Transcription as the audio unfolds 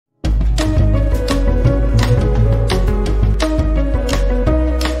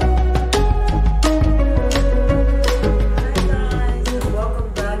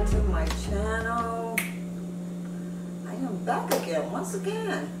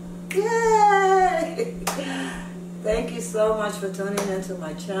Yay! Thank you so much for tuning into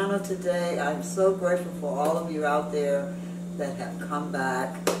my channel today. I'm so grateful for all of you out there that have come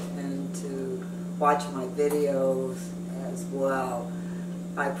back and to watch my videos as well.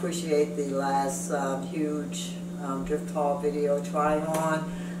 I appreciate the last huge thrift haul video trying on.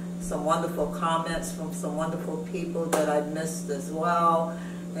 Some wonderful comments from some wonderful people that I missed as well.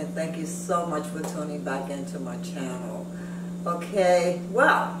 And thank you so much for tuning back into my channel. Okay,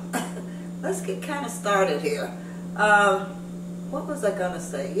 well, let's get kind of started here. What was I going to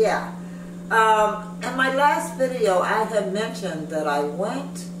say? Yeah. In my last video, I had mentioned that I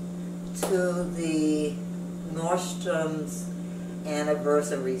went to the Nordstrom's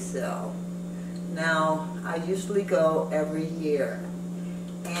anniversary sale. Now, I usually go every year.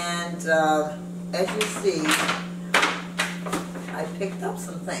 And as you see, I picked up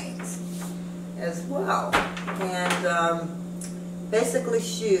some things as well. And basically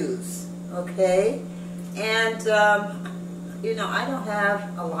shoes, okay? And, you know, I don't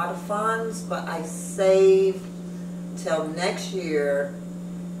have a lot of funds, but I save till next year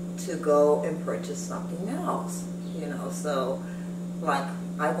to go and purchase something else, you know. So, like,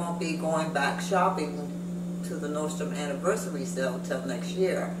 I won't be going back shopping to the Nordstrom anniversary sale till next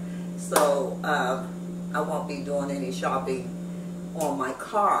year. So, I won't be doing any shopping on my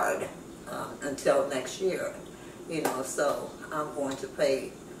card until next year, you know. So, I'm going to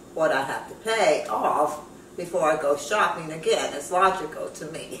pay what I have to pay off before I go shopping again. It's logical to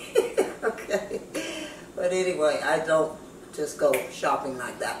me. Okay. But anyway, I don't just go shopping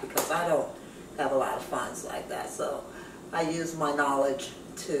like that because I don't have a lot of funds like that. So I use my knowledge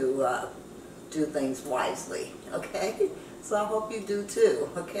to do things wisely. Okay. So I hope you do too.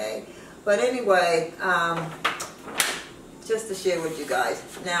 Okay. But anyway, just to share with you guys.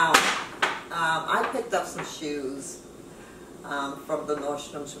 Now, I picked up some shoes from the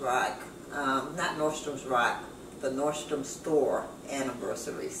Nordstrom's rack. Not Nordstrom's rack, the Nordstrom store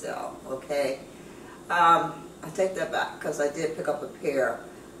anniversary sale, okay? I take that back because I did pick up a pair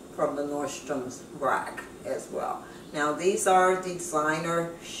from the Nordstrom's rack as well. Now, these are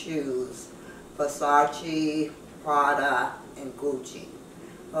designer shoes, Versace, Prada, and Gucci,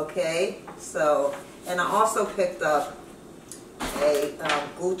 okay? So, and I also picked up a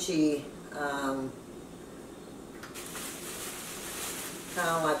Gucci kind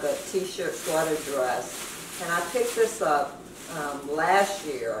of like a t-shirt sweater dress, and I picked this up last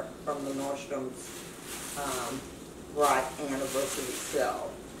year from the Nordstrom's rack anniversary sale.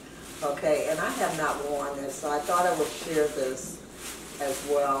 Okay, and I have not worn this, so I thought I would share this as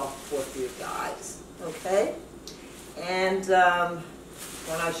well with you guys. Okay, and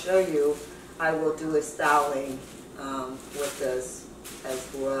when I show you, I will do a styling with this as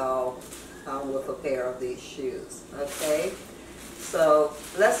well with a pair of these shoes. Okay. So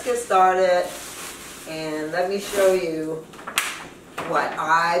let's get started and let me show you what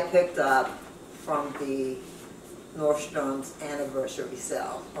I picked up from the Nordstrom's anniversary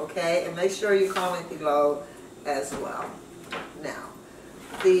sale, okay? And make sure you comment below as well. Now,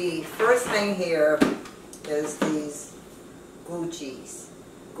 the first thing here is these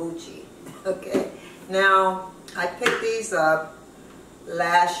Gucci, okay? Now, I picked these up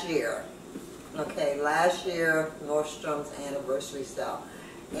last year. Okay, last year, Nordstrom's anniversary sale.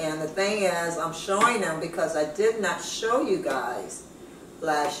 And the thing is, I'm showing them because I did not show you guys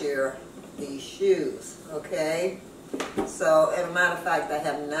last year these shoes, okay? So, as a matter of fact, I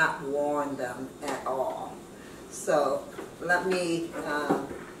have not worn them at all. So, let me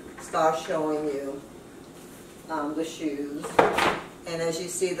start showing you the shoes. And as you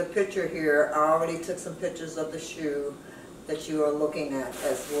see the picture here, I already took some pictures of the shoe that you are looking at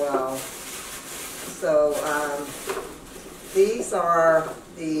as well. So these are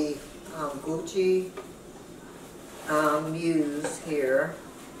the Gucci Muse here,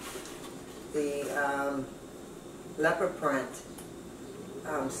 the leopard print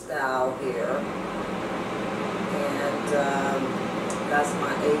style here, and that's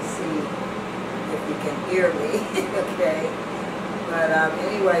my AC if you can hear me. Okay, but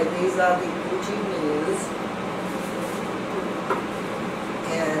anyway, these are the Gucci Muse,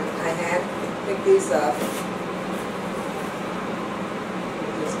 and I had pick these up.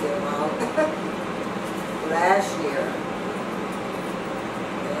 Just get them out last year,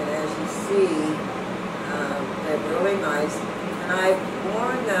 and as you see, they're really nice. And I've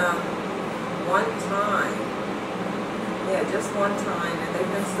worn them one time, yeah, just one time, and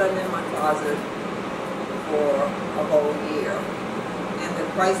they've been sitting in my closet for a whole year. And the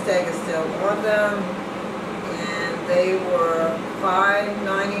price tag is still on them, and they were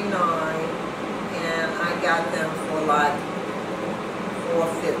 $5.99. And I got them for like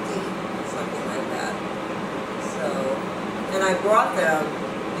 $4.50, something like that. So, and I brought them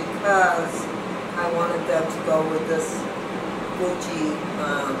because I wanted them to go with this Gucci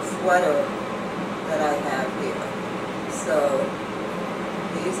sweater that I have here. So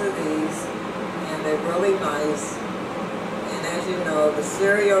these are these, and they're really nice. And as you know, the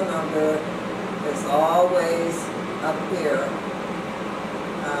serial number is always up here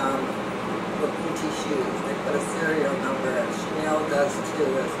with Gucci shoes. They put a serial number, and Chanel does too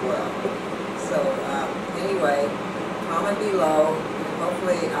as well. So anyway, comment below, and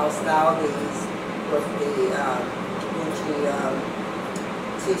hopefully I'll style these with the Gucci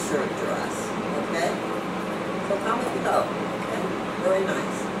t-shirt dress. Okay? So comment below. Okay? Very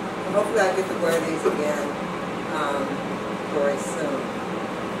nice. And hopefully I get to wear these again very soon.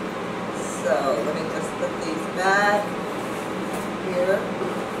 So let me just put these back here.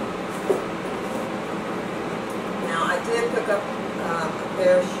 Now I did pick up a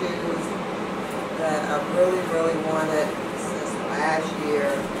pair of shoes that I really wanted since last year,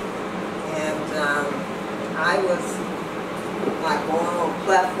 and I was like going on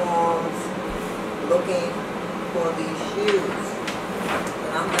platforms looking for these shoes,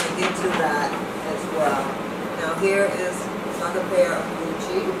 and I'm going to get to that as well. Now here is another pair of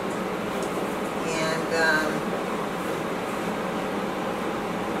Gucci, and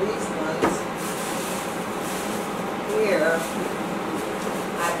these ones here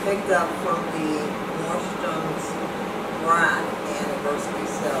I picked up from the Nordstrom's brand anniversary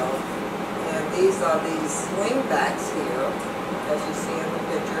sale, and these are these swingbacks here, as you see in the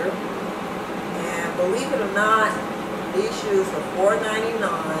picture. And believe it or not, these shoes were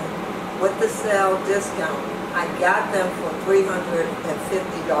 $4.99 with the sale discount. I got them for $350.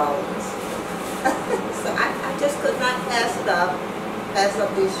 So I just could not pass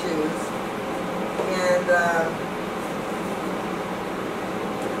up these shoes. And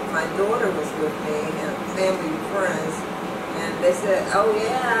my daughter was with me and family and friends, and they said, oh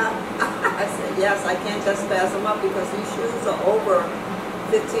yeah. I said, yes, I can't just pass them up because these shoes are over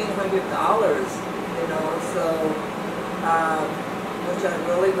 $1,500, you know, so, which I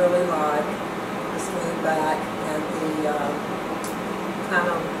really like, the swing back and the kind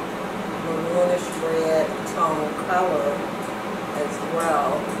of maroonish red tone color as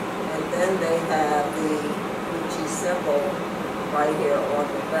well. And then they have the Gucci symbol right here on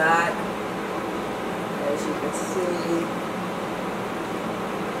the back, as you can see,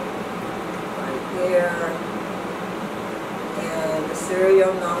 right there. And the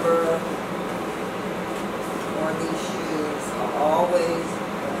serial number on these shoes are always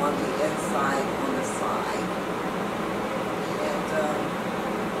on the inside, on the side. And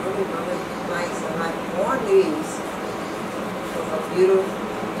really nice. And I've worn these with a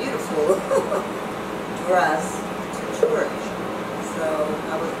beautiful dress to church. So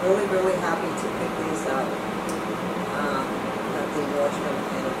I was really happy to pick these up at the Nordstrom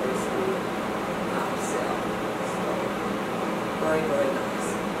anniversary sale. So very nice.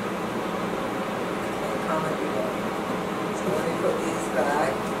 And comment below. So let me put these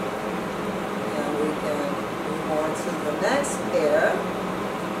back, and we can move on to the next pair.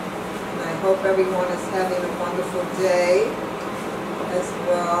 And I hope everyone is having a wonderful day as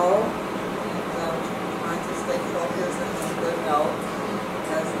well. And trying to stay focused and in good health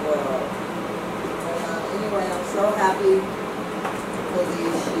as well. Anyway, I'm so happy for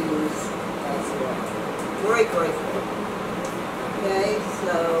these shoes as well. Very grateful. Okay,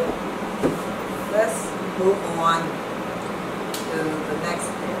 so let's move on to the next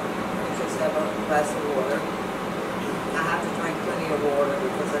pair. I just have a glass of water. I have to drink plenty of water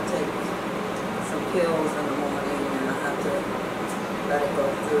because I take some pills in the morning and I have to let it go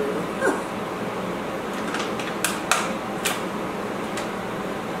through.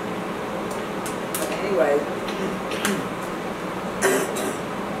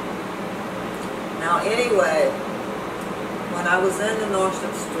 Anyway, when I was in the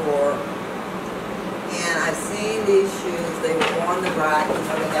Nordstrom store and I seen these shoes, they were on the rack. You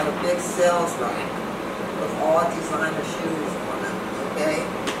know, they have a big sales rack with all designer shoes on them, okay?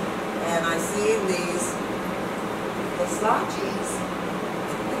 And I seen these Versace's.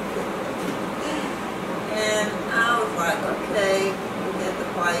 And I was like, okay, look at the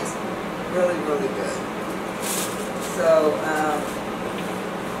price, really good. So,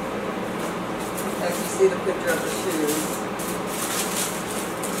 as you see the picture of the shoes,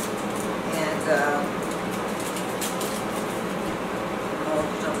 and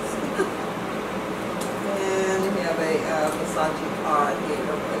and you have a Versace card here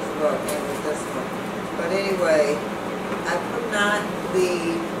as well, and with this one. But anyway, I could not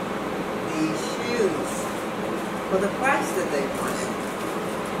leave the shoes for the price that they wanted.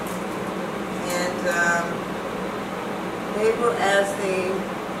 They were asking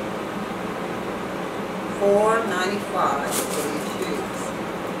 $4.95 for these shoes.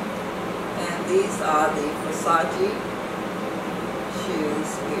 And these are the Versace shoes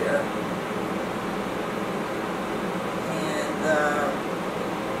here. And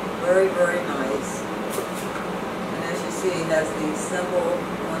very, very nice. And as you see, it has the symbol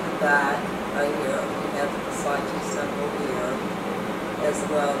on the back right here. We have the Versace symbol here as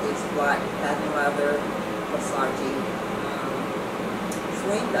well. These black patent leather Versace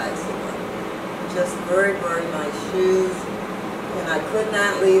swing bags here. Just very, very nice shoes. And I could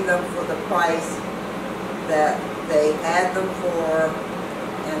not leave them for the price that they had them for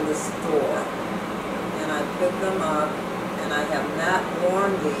in the store. And I picked them up, and I have not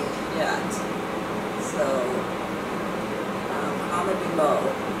worn these yet. So, comment below.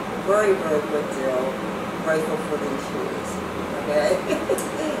 Very, very good deal. Grateful for these shoes. Okay?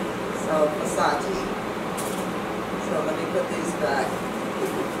 So, Versace. So, let me put these back.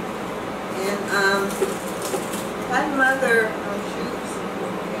 And, patent leather shoes.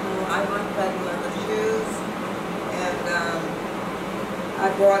 You know, I like patent leather shoes. And, I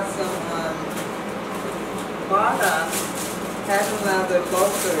bought some, Prada patent leather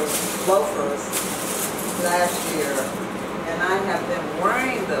loafers last year, and I have been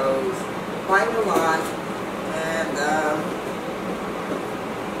wearing those quite a lot, and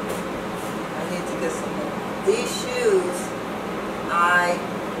I need to get some more. These shoes I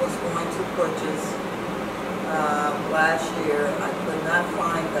was going to purchase last year. I could not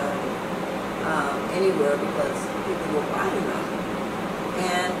find them anywhere because people were buying them,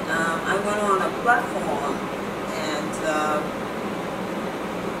 and I went on a platform, and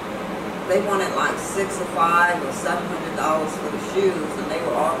they wanted like $6 or $5 or $700 for the shoes, and they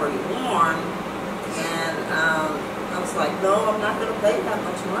were already worn. And I was like, no, I'm not going to pay that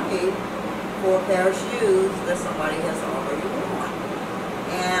much money for a pair of shoes that somebody has already worn.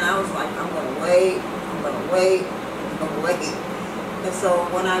 And I was like, I'm going to wait, I'm going to wait, I'm going to wait. And so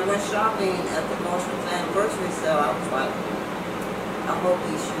when I went shopping at the Nordstrom anniversary sale, I was like, I hope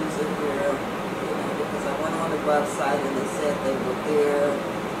these shoes are here, you know, because I went on the website and they said they were there.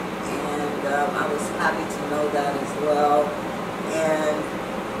 And I was happy to know that as well. And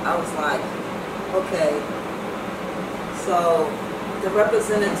I was like, okay. So the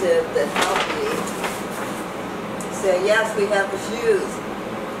representative that helped me said, yes, we have the shoes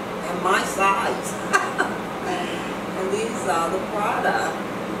in my size. And these are the Prada,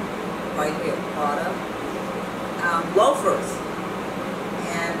 right here, Prada loafers.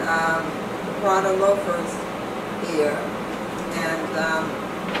 And Prada loafers here. And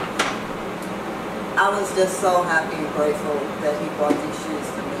I was just so happy and grateful that he brought these shoes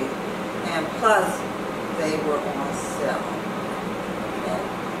to me. And plus, they were on sale. Okay?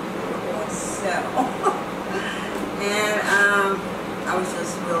 They were on sale. And I was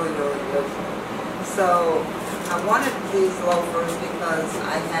just really, really grateful. So, I wanted these loafers because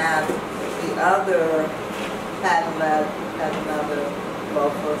I have the other patent leather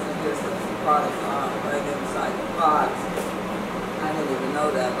loafers, and here's the product right inside the box. I didn't even know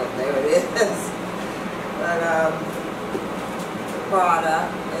that, but there it is. But Prada,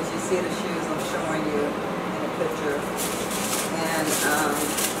 as you see the shoes I'm showing you in the picture, and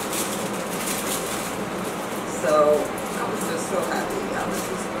so I was just so happy. I was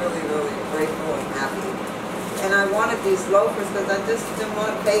just really, really grateful and happy. And I wanted these loafers because I just didn't want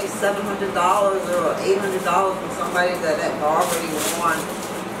to pay $700 or $800 for somebody that had already worn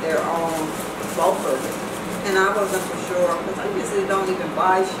their own loafers. And I wasn't for sure, because I usually don't even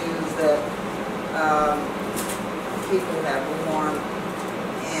buy shoes that people have worn,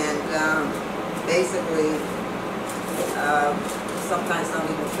 and basically sometimes don't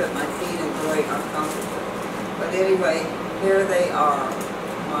even fit my feet and very uncomfortable. But anyway, here they are,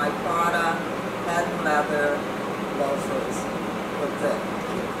 my Prada patent leather loafers with the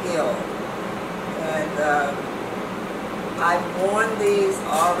heel. And I've worn these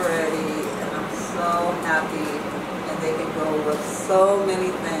already, and I'm so happy, and they can go with so many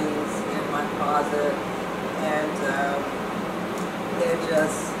things in my closet, and they're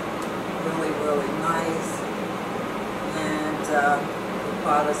just really, really nice. And the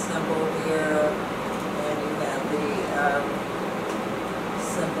Prada symbol here, and you have the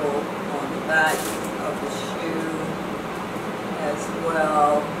symbol on the back of the shoe as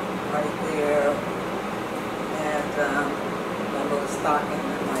well, right there. And my little stocking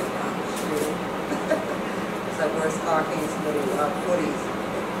in my shoe. So I wear stockings, little footies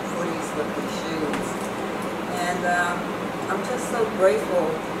with these shoes. And I'm just so grateful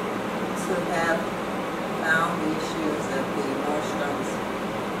to have found these shoes at the Nordstrom's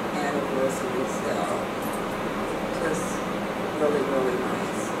anniversary sale. Just really, really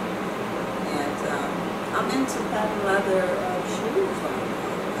nice. And I'm into patent leather shoes right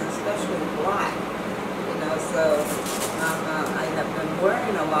now, especially black. You know, so I have been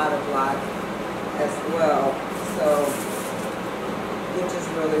wearing a lot of black as well. So, which is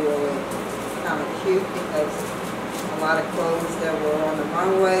really, really kind of cute because a lot of clothes that were on the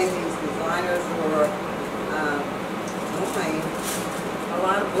runway, these designers were wearing a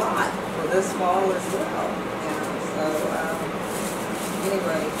lot of black for this fall as well. So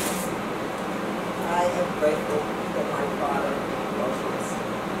anyway, I am grateful for my Prada groceries.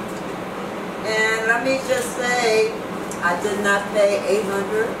 And let me just say, I did not pay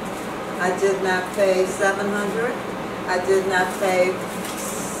 $800. I did not pay $700. I did not pay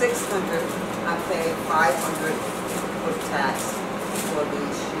 $600. I paid $500 with tax for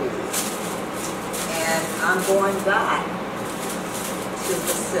these shoes. And I'm going back to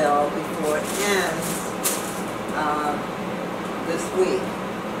the sale before it ends this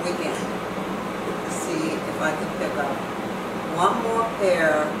weekend, to see if I can pick up one more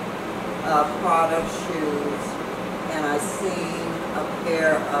pair of Prada shoes. And I seen a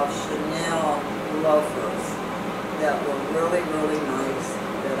pair of Chanel loafers that were really, really nice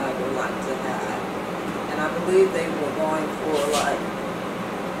that I would like to have. And I believe they were going for like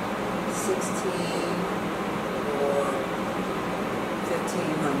 $1,600 or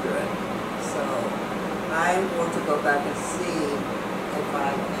 $1,500. So I am going to go back and see if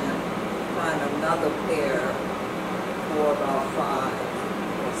I can find another pair for about $500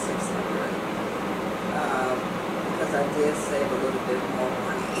 or $600. Because I did save a little bit more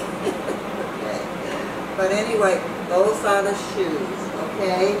money. Okay. But anyway, those are the shoes.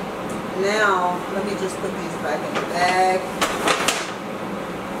 Okay. Now let me just put these back in the bag.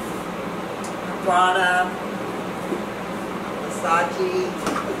 Prada, Versace.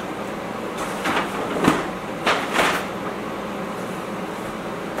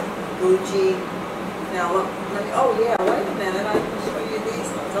 Gucci. Now let me, oh yeah, wait a minute, I can show you these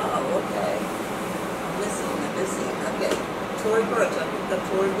ones. Oh, okay. I'm missing. Okay. Tory Burch. I picked up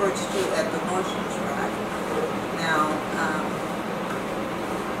Tory Burch too at the Nordstrom rack. Now,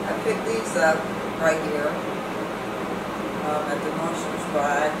 I picked these up right here at the Nordstrom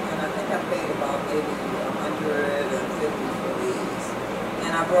rack, and I think I paid about maybe $150 for these.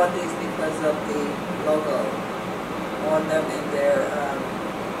 And I brought these because of the logo on them in their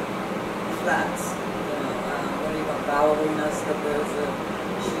flats, you know, what do you want, ballerina slippers or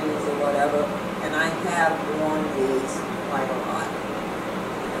shoes or whatever, and I have worn these quite a lot.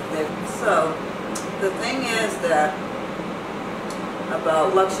 So, the thing is that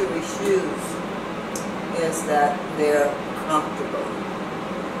about luxury shoes is that they're comfortable.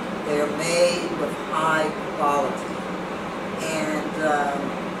 They're made with high quality, and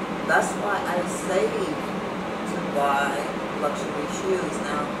that's why I save to buy luxury shoes.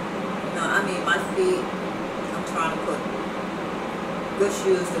 Now, I mean, my feet, I'm trying to put good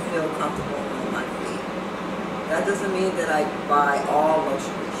shoes to feel comfortable on my feet. That doesn't mean that I buy all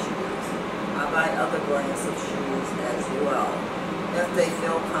luxury shoes. I buy other brands of shoes as well, if they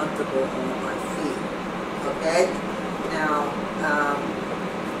feel comfortable on my feet. Okay? Now,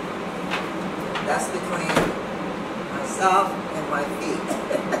 that's between myself and my feet.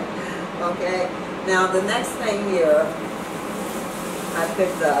 Okay? Now, the next thing here I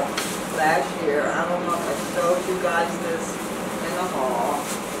picked up last year, I don't know if I showed you guys this in the haul,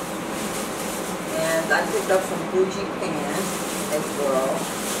 and I picked up some Gucci pants as well.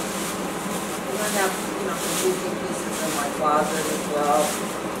 And I have, you know, some Gucci pieces in my closet as well.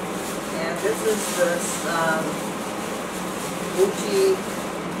 And this is this Gucci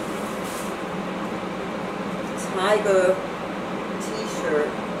tiger t-shirt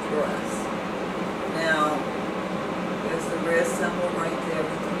dress. Now, there's the red symbol right there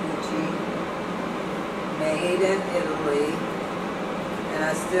with the made in Italy, and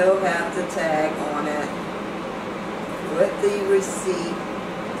I still have the tag on it with the receipt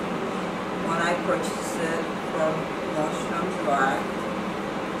when I purchased it from Nordstrom's rack,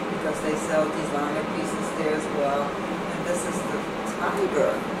 because they sell designer pieces there as well. And this is the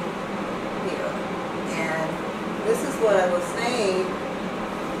tiger here, and this is what I was saying.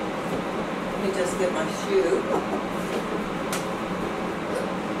 Let me just get my shoe.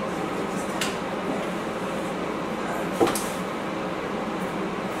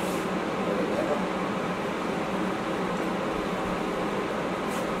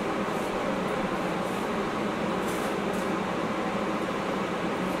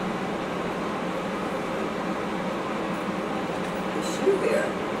 Here,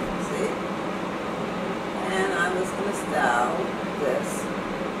 see? And I was going to style this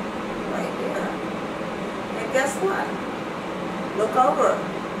right here. And guess what? look over.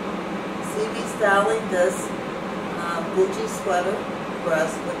 See me styling this Gucci sweater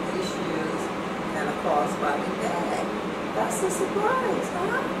dress with these shoes and a crossbody bag. That's a surprise,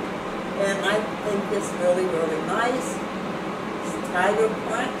 huh? And I think it's really, really nice. It's tiger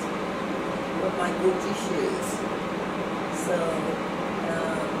print with my Gucci shoes. So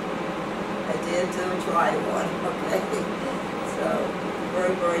I did try one, okay? So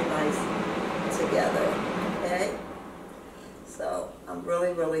very, very nice together, okay? So I'm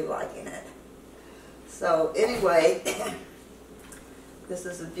really, really liking it. So anyway, this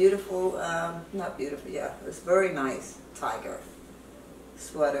is a beautiful, not beautiful, yeah, it's very nice tiger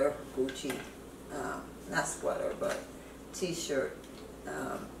sweater, Gucci, not sweater, but t-shirt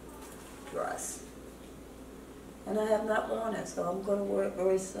dress. And I have not worn it, so I'm going to wear it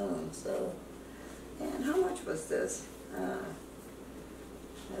very soon. So, and how much was this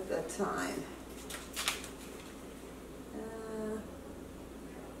at that time?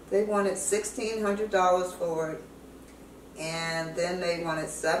 They wanted $1,600 for it, and then they wanted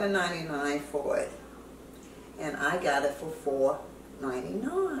 $7.99 for it, and I got it for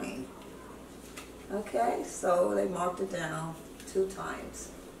 $4.99. Okay, so they marked it down 2 times.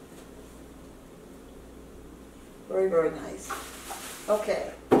 Very, very nice.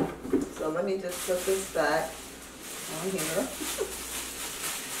 Okay, so let me just put this back on here.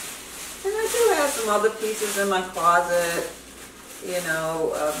 And I do have some other pieces in my closet, you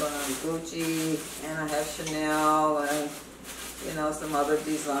know, of Gucci, and I have Chanel, and, you know, some other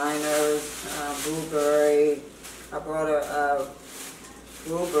designers, Blueberry. I brought a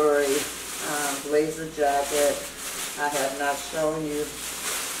Blueberry blazer jacket. I have not shown you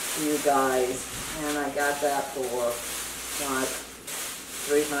guys, and I got that for, what,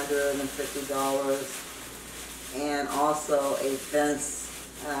 $350, and also a Vince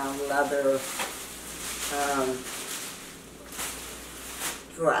leather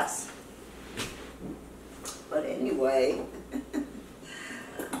dress. But anyway,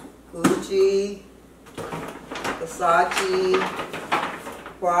 Gucci, Versace,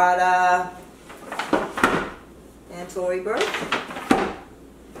 Prada, and Tory Burch.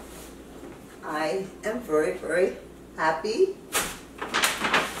 I am very, very happy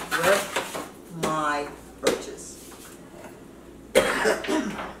with my purchase.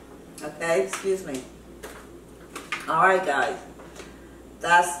 Okay, excuse me. Alright guys,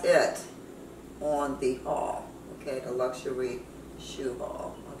 that's it on the haul, okay, the luxury shoe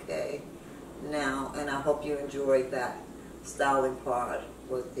haul, okay. Now, and I hope you enjoyed that styling part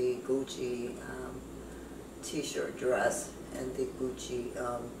with the Gucci t-shirt dress and the Gucci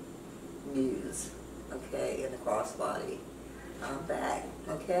Muse, okay, and the crossbody bag,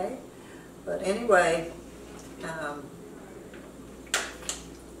 okay. But anyway,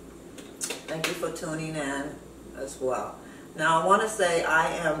 thank you for tuning in as well. Now I want to say I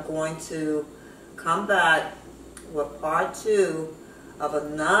am going to come back with part 2 of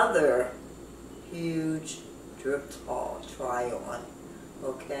another huge thrift haul try on,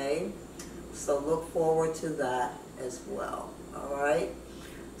 okay. So look forward to that as well. Alright,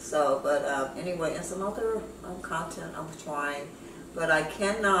 so but anyway, and some other content I'm trying, but I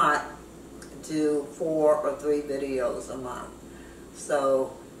cannot do 4 or 3 videos a month,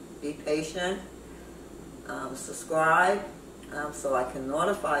 so be patient. Subscribe so I can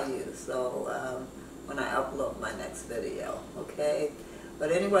notify you so when I upload my next video, okay.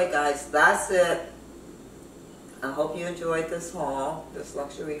 But anyway guys, that's it. I hope you enjoyed this haul, this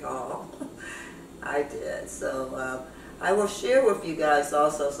luxury haul. I did. So I will share with you guys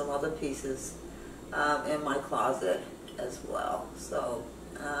also some other pieces in my closet as well. So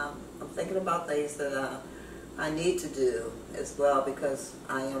I'm thinking about things that I need to do as well, because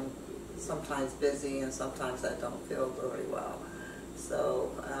I am sometimes busy and sometimes I don't feel very well.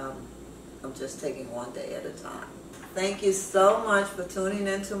 So I'm just taking one day at a time. Thank you so much for tuning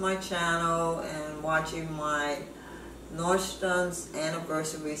into my channel and watching my Nordstrom's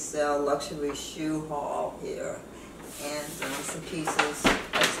anniversary sale luxury shoe haul here, and some pieces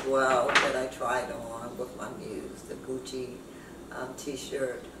as well that I tried on with my Muse, the Gucci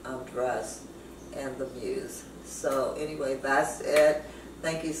t-shirt dress and the Muse. So anyway, that's it.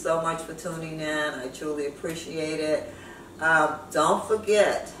 Thank you so much for tuning in. I truly appreciate it. Don't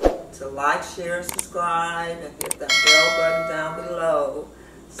forget to like, share, and subscribe, and hit that bell button down below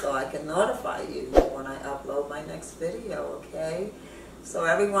so I can notify you when I upload my next video, okay? So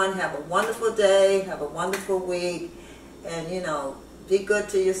everyone, have a wonderful day, have a wonderful week, and you know, be good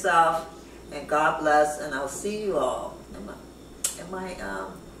to yourself, and God bless, and I'll see you all in my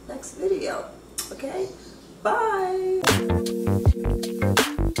next video, okay? Bye!